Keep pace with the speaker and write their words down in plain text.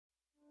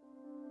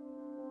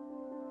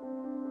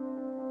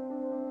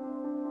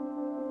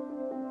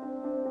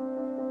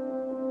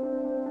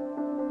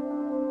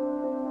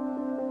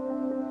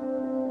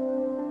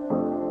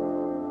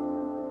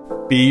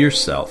Be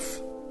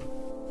Yourself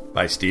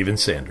by Stephen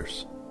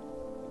Sanders.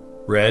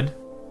 Read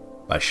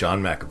by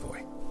Sean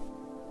McAvoy.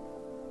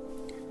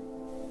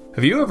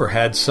 Have you ever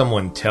had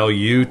someone tell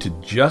you to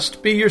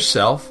just be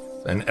yourself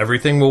and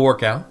everything will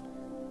work out?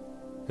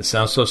 It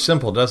sounds so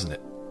simple, doesn't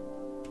it?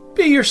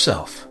 Be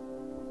yourself.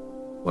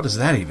 What does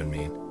that even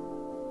mean?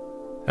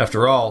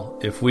 After all,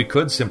 if we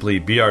could simply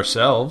be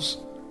ourselves,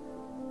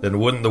 then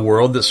wouldn't the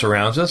world that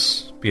surrounds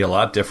us be a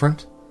lot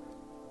different?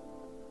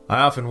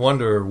 I often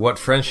wonder what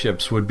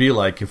friendships would be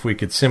like if we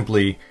could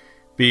simply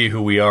be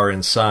who we are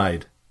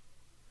inside.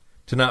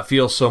 To not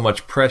feel so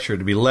much pressure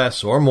to be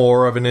less or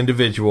more of an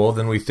individual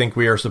than we think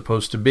we are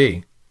supposed to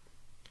be.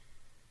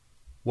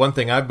 One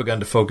thing I've begun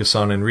to focus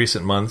on in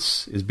recent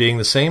months is being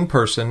the same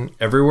person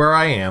everywhere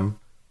I am,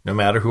 no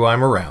matter who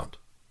I'm around.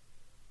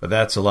 But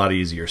that's a lot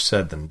easier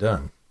said than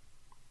done.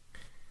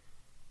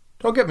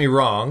 Don't get me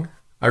wrong,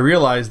 I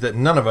realize that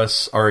none of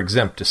us are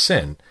exempt to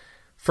sin.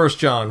 1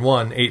 John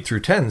 1, 8 through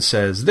 10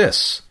 says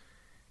this,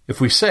 "If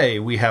we say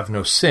we have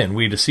no sin,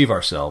 we deceive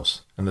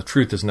ourselves, and the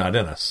truth is not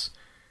in us.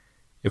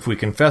 If we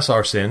confess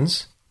our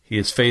sins, he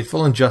is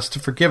faithful and just to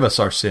forgive us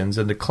our sins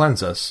and to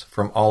cleanse us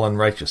from all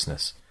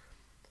unrighteousness.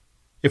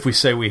 If we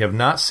say we have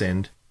not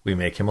sinned, we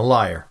make him a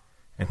liar,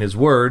 and his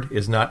word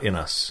is not in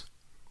us."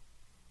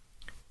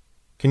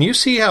 Can you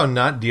see how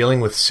not dealing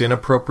with sin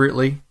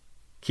appropriately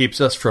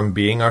keeps us from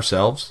being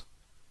ourselves?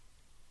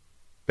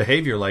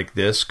 Behavior like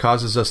this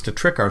causes us to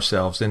trick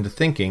ourselves into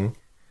thinking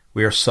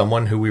we are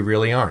someone who we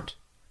really aren't.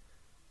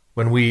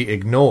 When we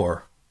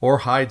ignore or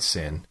hide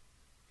sin,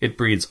 it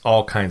breeds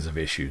all kinds of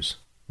issues,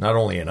 not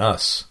only in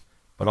us,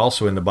 but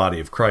also in the body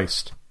of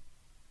Christ.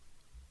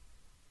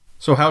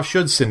 So how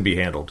should sin be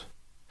handled?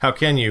 How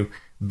can you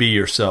be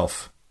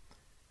yourself?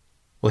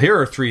 Well, here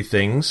are 3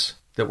 things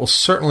that will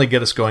certainly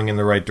get us going in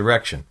the right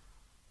direction: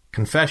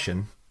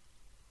 confession,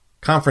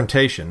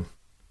 confrontation,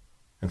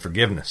 and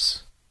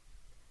forgiveness.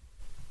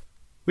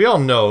 We all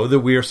know that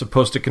we are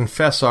supposed to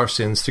confess our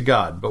sins to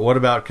God, but what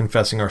about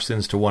confessing our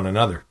sins to one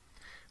another?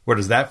 Where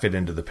does that fit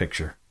into the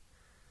picture?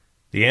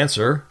 The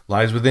answer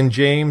lies within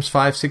James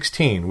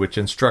 5:16, which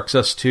instructs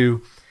us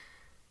to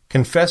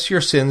confess your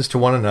sins to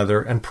one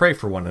another and pray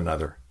for one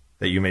another,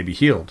 that you may be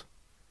healed.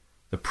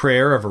 The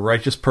prayer of a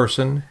righteous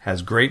person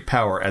has great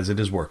power as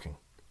it is working.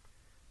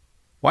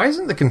 Why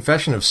isn't the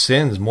confession of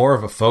sins more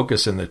of a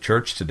focus in the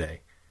church today?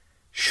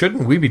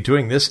 Shouldn't we be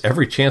doing this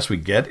every chance we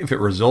get if it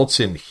results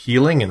in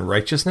healing and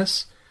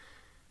righteousness?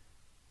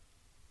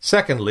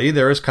 Secondly,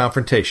 there is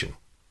confrontation.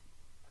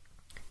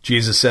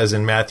 Jesus says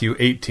in Matthew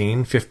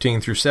 18, 15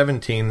 through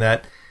 17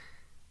 that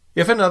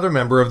if another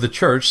member of the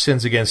church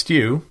sins against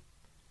you,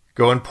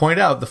 go and point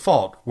out the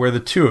fault where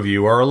the 2 of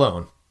you are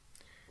alone.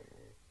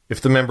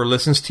 If the member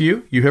listens to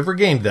you, you have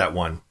regained that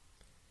one.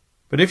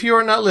 But if you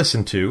are not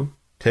listened to,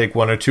 take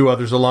 1 or 2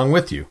 others along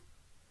with you,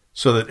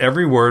 so that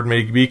every word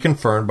may be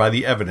confirmed by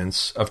the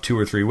evidence of 2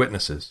 or 3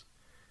 witnesses.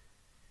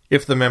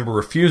 If the member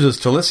refuses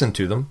to listen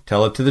to them,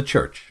 tell it to the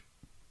church.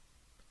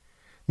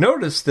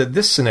 Notice that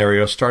this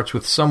scenario starts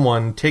with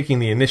someone taking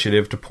the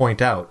initiative to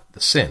point out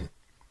the sin.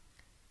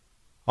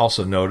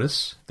 Also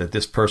notice that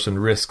this person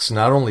risks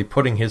not only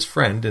putting his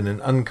friend in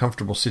an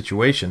uncomfortable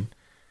situation,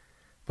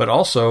 but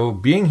also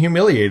being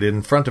humiliated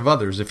in front of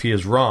others if he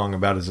is wrong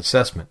about his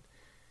assessment.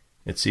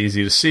 It's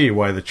easy to see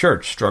why the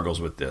church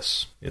struggles with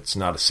this. It's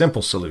not a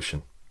simple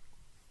solution.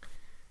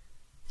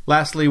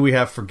 Lastly, we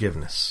have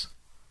forgiveness.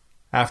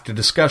 After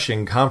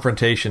discussing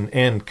confrontation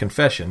and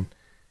confession,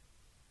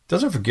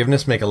 doesn't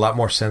forgiveness make a lot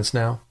more sense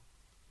now?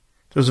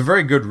 There's a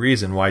very good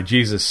reason why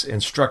Jesus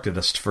instructed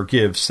us to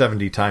forgive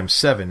 70 times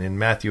 7 in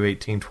Matthew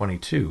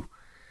 18:22.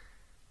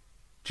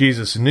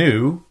 Jesus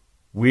knew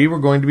we were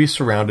going to be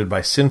surrounded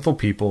by sinful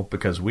people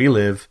because we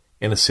live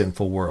in a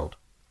sinful world.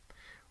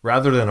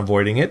 Rather than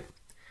avoiding it,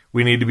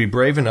 we need to be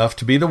brave enough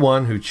to be the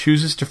one who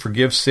chooses to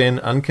forgive sin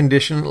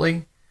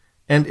unconditionally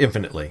and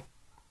infinitely.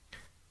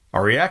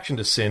 Our reaction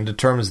to sin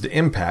determines the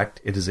impact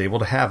it is able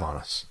to have on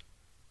us.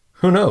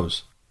 Who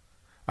knows?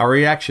 Our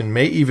reaction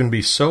may even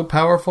be so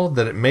powerful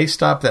that it may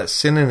stop that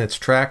sin in its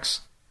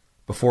tracks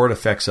before it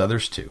affects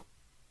others too.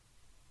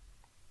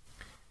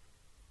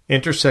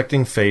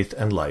 Intersecting faith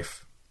and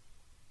life.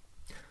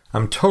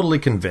 I'm totally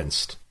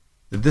convinced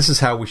that this is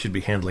how we should be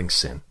handling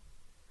sin.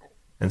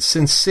 And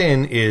since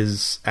sin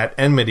is at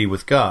enmity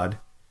with God,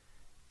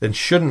 then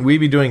shouldn't we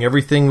be doing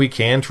everything we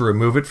can to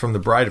remove it from the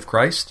bride of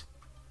Christ?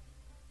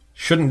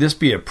 Shouldn't this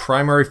be a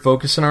primary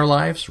focus in our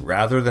lives,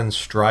 rather than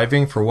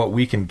striving for what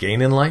we can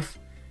gain in life?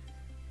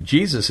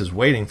 Jesus is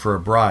waiting for a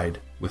bride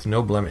with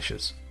no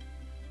blemishes.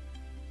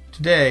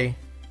 Today,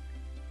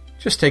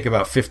 just take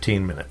about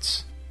 15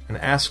 minutes and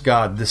ask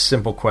God this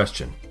simple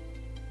question.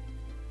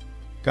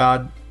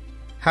 God,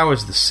 how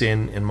is the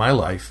sin in my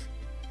life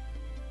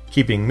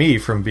keeping me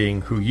from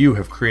being who you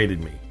have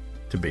created me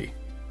to be?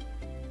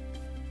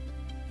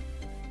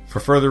 For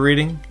further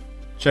reading,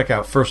 check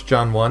out 1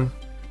 John 1,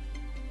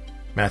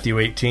 Matthew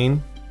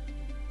 18,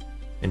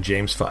 and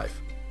James 5.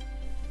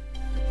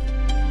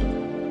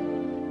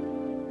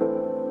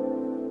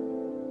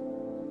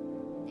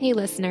 Hey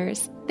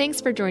listeners,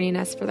 thanks for joining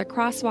us for the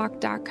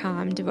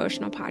Crosswalk.com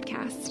devotional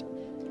podcast.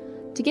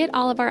 To get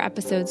all of our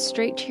episodes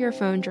straight to your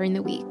phone during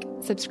the week,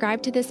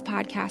 subscribe to this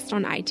podcast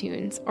on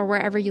iTunes or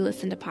wherever you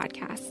listen to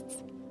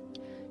podcasts.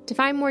 To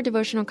find more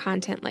devotional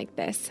content like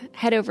this,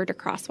 head over to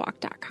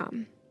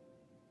Crosswalk.com.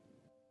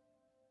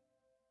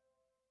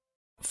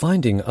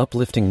 Finding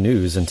uplifting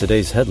news in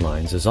today's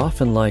headlines is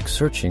often like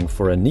searching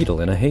for a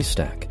needle in a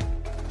haystack.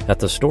 At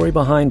the Story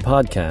Behind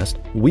podcast,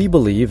 we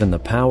believe in the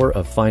power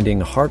of finding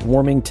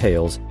heartwarming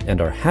tales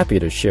and are happy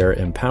to share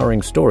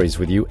empowering stories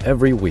with you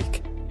every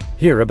week.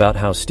 Hear about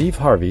how Steve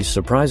Harvey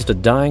surprised a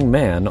dying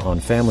man on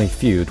Family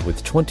Feud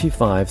with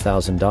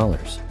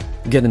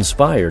 $25,000. Get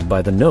inspired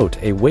by the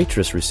note a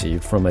waitress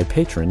received from a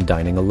patron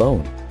dining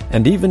alone.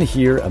 And even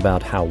hear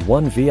about how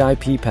one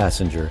VIP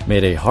passenger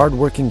made a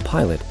hardworking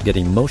pilot get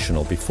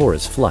emotional before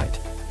his flight.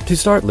 To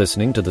start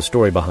listening to the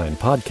Story Behind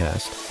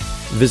podcast,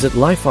 visit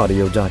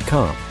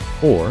lifeaudio.com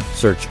or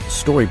search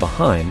Story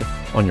Behind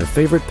on your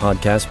favorite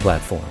podcast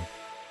platform.